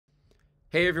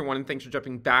Hey everyone, and thanks for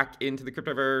jumping back into the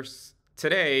Cryptoverse.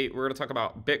 Today, we're going to talk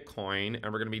about Bitcoin, and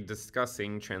we're going to be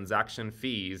discussing transaction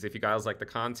fees. If you guys like the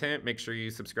content, make sure you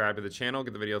subscribe to the channel,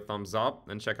 give the video a thumbs up,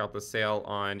 and check out the sale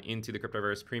on Into the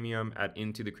Cryptoverse Premium at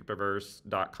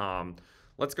intothecryptoverse.com.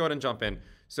 Let's go ahead and jump in.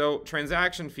 So,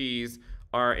 transaction fees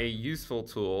are a useful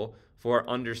tool for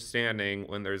understanding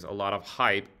when there's a lot of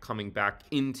hype coming back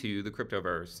into the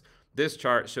Cryptoverse. This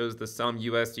chart shows the sum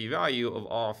USD value of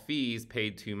all fees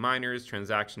paid to miners,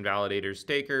 transaction validators,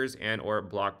 stakers, and or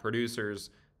block producers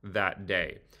that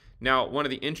day. Now, one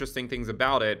of the interesting things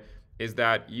about it is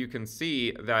that you can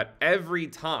see that every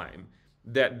time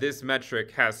that this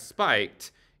metric has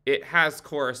spiked, it has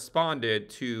corresponded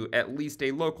to at least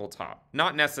a local top,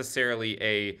 not necessarily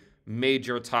a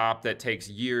major top that takes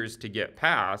years to get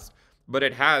past, but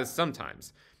it has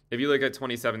sometimes. If you look at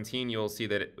 2017, you'll see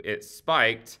that it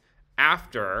spiked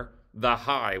after the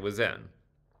high was in,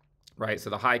 right? So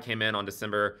the high came in on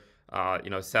December,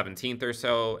 17th or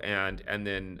so, and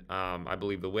then I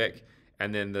believe the wick,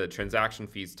 and then the transaction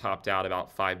fees topped out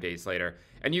about 5 days later.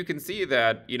 And you can see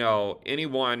that,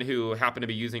 anyone who happened to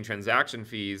be using transaction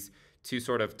fees to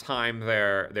sort of time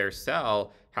their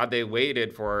sell, had they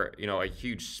waited for, a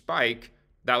huge spike,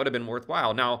 that would have been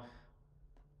worthwhile. Now,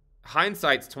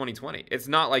 hindsight's 2020. It's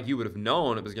not like you would have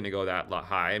known it was going to go that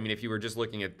high. I mean, if you were just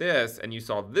looking at this and you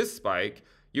saw this spike,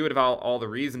 you would have all the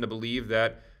reason to believe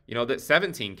that, that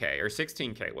 17K or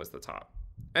 16K was the top.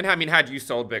 And I mean, had you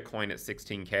sold Bitcoin at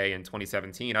 16K in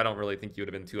 2017, I don't really think you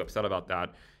would have been too upset about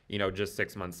that, just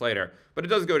 6 months later. But it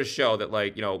does go to show that,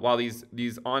 like, while these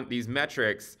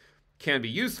metrics can be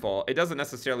useful, it doesn't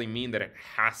necessarily mean that it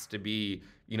has to be,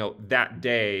 that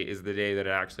day is the day that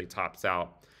it actually tops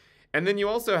out. And then you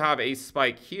also have a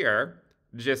spike here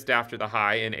just after the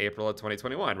high in April of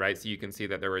 2021, right? So you can see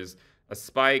that there was a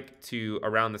spike to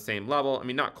around the same level. I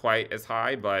mean, not quite as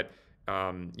high, but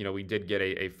we did get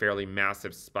a fairly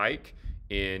massive spike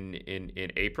in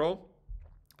April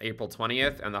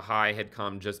 20th, and the high had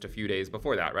come just a few days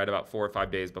before that, right? About 4 or 5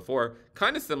 days before,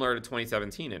 kind of similar to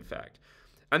 2017, in fact.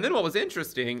 And then what was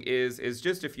interesting is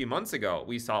just a few months ago,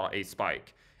 we saw a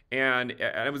spike. And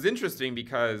it was interesting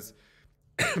because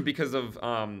of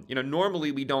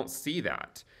normally we don't see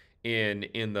that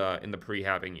in the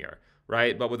pre-halving year,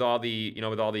 right? But with all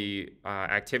the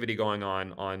activity going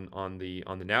on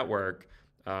the network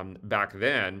back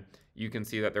then, you can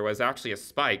see that there was actually a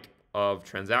spike of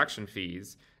transaction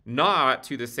fees, not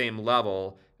to the same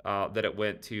level that it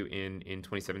went to in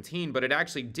 2017, but it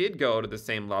actually did go to the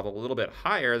same level, a little bit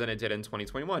higher than it did in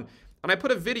 2021. And I put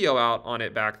a video out on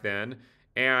it back then,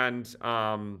 and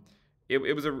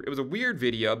it was a weird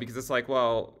video because it's like,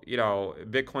 well,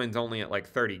 Bitcoin's only at like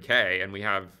 30K and we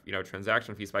have,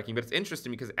 transaction fee spiking. But it's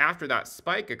interesting because after that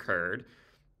spike occurred,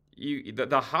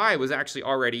 the high was actually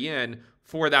already in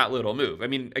for that little move. I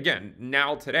mean, again,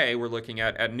 now today we're looking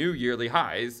at new yearly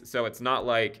highs. So it's not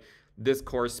like this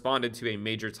corresponded to a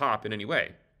major top in any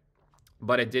way.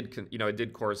 But it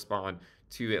did correspond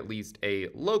to at least a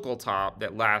local top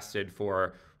that lasted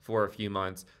for a few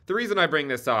months. The reason I bring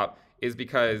this up is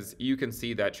because you can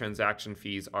see that transaction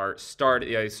fees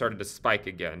started to spike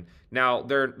again. Now,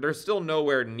 they're still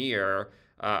nowhere near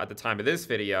at the time of this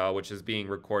video, which is being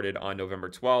recorded on November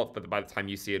 12th, but by the time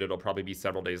you see it, it'll probably be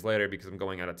several days later because I'm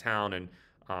going out of town, and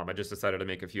I just decided to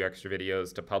make a few extra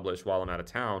videos to publish while I'm out of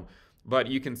town. But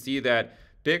you can see that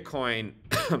Bitcoin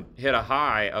hit a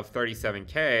high of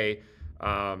 37K,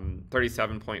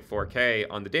 37.4K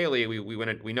on the daily.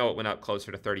 We know it went up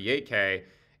closer to 38K,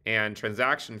 and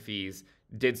transaction fees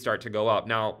did start to go up.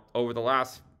 Now, over the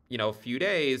last few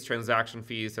days, transaction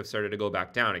fees have started to go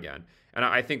back down again. And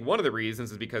I think one of the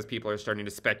reasons is because people are starting to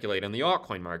speculate in the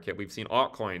altcoin market. We've seen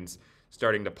altcoins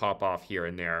starting to pop off here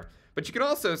and there. But you can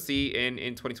also see in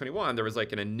 2021, there was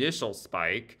like an initial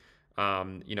spike,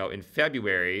 in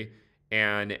February,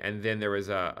 and then there was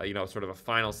a sort of a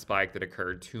final spike that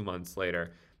occurred 2 months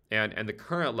later. And the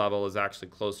current level is actually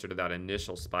closer to that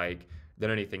initial spike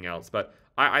than anything else. But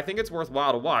I think it's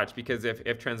worthwhile to watch because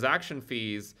if transaction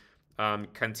fees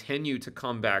continue to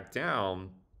come back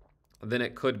down, then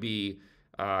it could be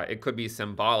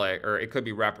symbolic, or it could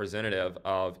be representative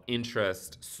of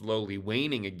interest slowly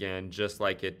waning again, just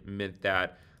like it meant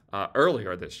that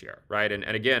earlier this year, right? And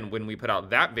again, when we put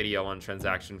out that video on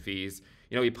transaction fees,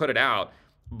 we put it out,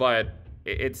 but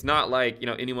it's not like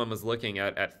anyone was looking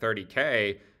at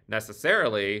 30K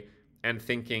necessarily and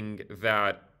thinking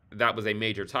that was a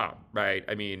major top, right?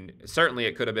 I mean, certainly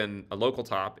it could have been a local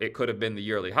top. It could have been the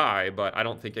yearly high, but I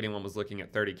don't think anyone was looking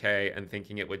at 30K and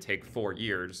thinking it would take 4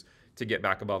 years to get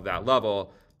back above that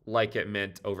level like it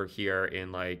meant over here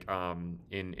in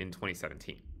in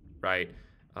 2017, right?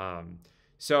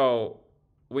 So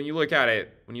when you look at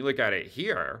it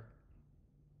here,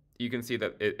 you can see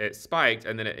that it spiked,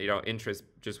 and then interest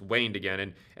just waned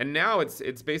again, and now it's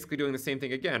basically doing the same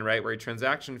thing again, right? Where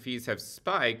transaction fees have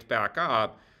spiked back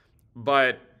up,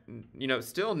 but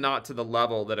still not to the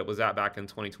level that it was at back in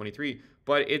 2023.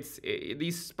 But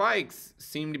these spikes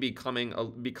seem to be becoming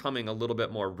a little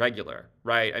bit more regular,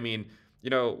 right? I mean,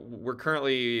 we're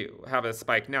currently have a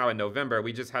spike now in November.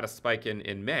 We just had a spike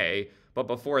in May. But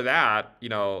before that,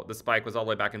 the spike was all the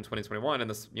way back in 2021, and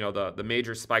the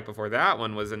major spike before that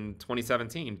one was in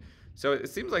 2017. So it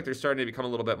seems like they're starting to become a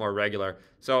little bit more regular.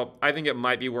 So I think it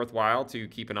might be worthwhile to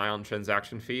keep an eye on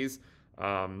transaction fees,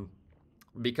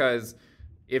 because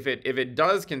if it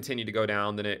does continue to go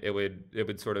down, then it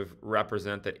would sort of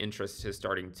represent that interest is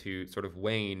starting to sort of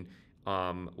wane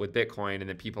with Bitcoin, and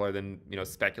then people are then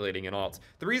speculating in alts.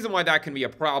 The reason why that can be a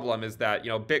problem is that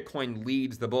Bitcoin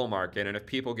leads the bull market, and if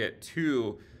people get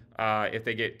too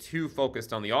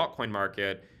focused on the altcoin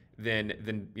market, then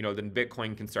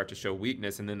Bitcoin can start to show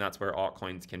weakness, and then that's where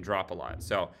altcoins can drop a lot.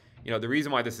 So the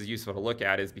reason why this is useful to look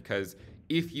at is because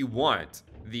if you want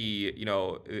the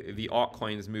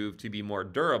altcoins move to be more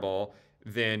durable,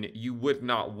 then you would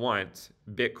not want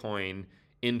Bitcoin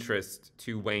interest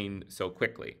to wane so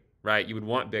quickly, right? You would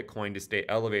want Bitcoin to stay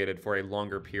elevated for a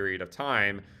longer period of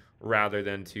time rather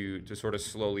than to sort of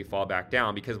slowly fall back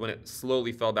down, because when it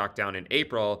slowly fell back down in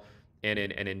April and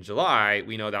in July,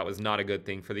 we know that was not a good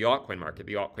thing for the altcoin market.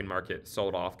 The altcoin market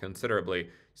sold off considerably.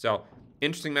 So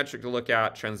interesting metric to look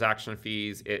at, transaction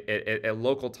fees, a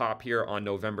local top here on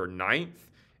November 9th,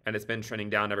 and it's been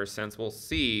trending down ever since. We'll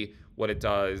see what it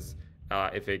does,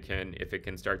 if it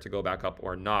can start to go back up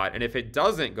or not. And if it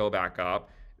doesn't go back up,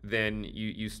 then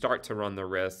you start to run the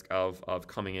risk of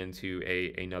coming into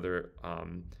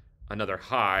another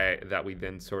high that we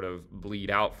then sort of bleed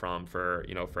out from for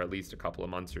at least a couple of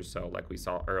months or so, like we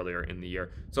saw earlier in the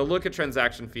year. So look at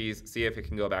transaction fees, see if it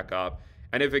can go back up,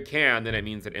 and if it can, then it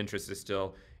means that interest is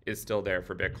still there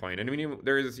for Bitcoin. And I mean,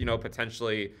 there is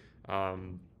potentially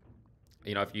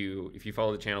if you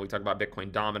follow the channel, we talk about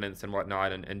Bitcoin dominance and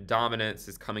whatnot, and dominance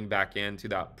is coming back into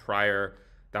that prior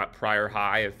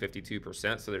high of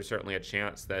 52%. So there's certainly a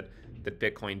chance that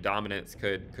Bitcoin dominance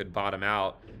could bottom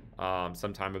out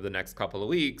sometime over the next couple of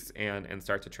weeks and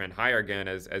start to trend higher again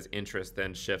as interest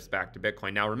then shifts back to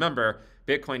Bitcoin. Now remember,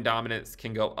 Bitcoin dominance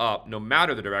can go up no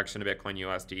matter the direction of Bitcoin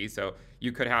USD. So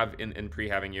you could have in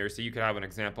pre-halving years, so you could have an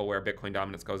example where Bitcoin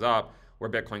dominance goes up, where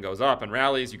Bitcoin goes up and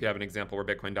rallies. You could have an example where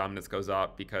Bitcoin dominance goes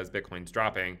up because Bitcoin's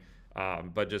dropping.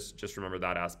 But just remember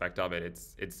that aspect of it.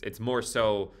 It's more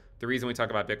so, the reason we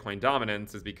talk about Bitcoin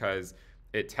dominance is because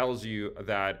it tells you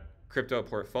that crypto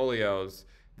portfolios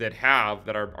that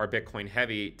are Bitcoin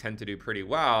heavy tend to do pretty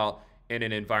well in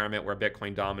an environment where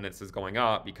Bitcoin dominance is going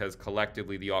up, because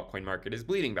collectively the altcoin market is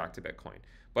bleeding back to Bitcoin.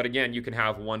 But again, you can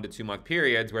have 1 to 2 month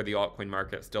periods where the altcoin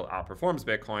market still outperforms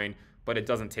Bitcoin, but it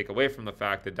doesn't take away from the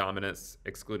fact that dominance,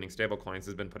 excluding stablecoins,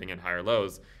 has been putting in higher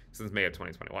lows since May of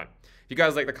 2021. If you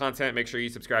guys like the content, make sure you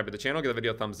subscribe to the channel, give the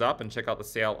video a thumbs up, and check out the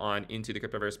sale on Into the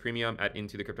Cryptoverse Premium at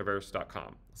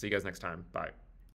intothecryptoverse.com. See you guys next time. Bye.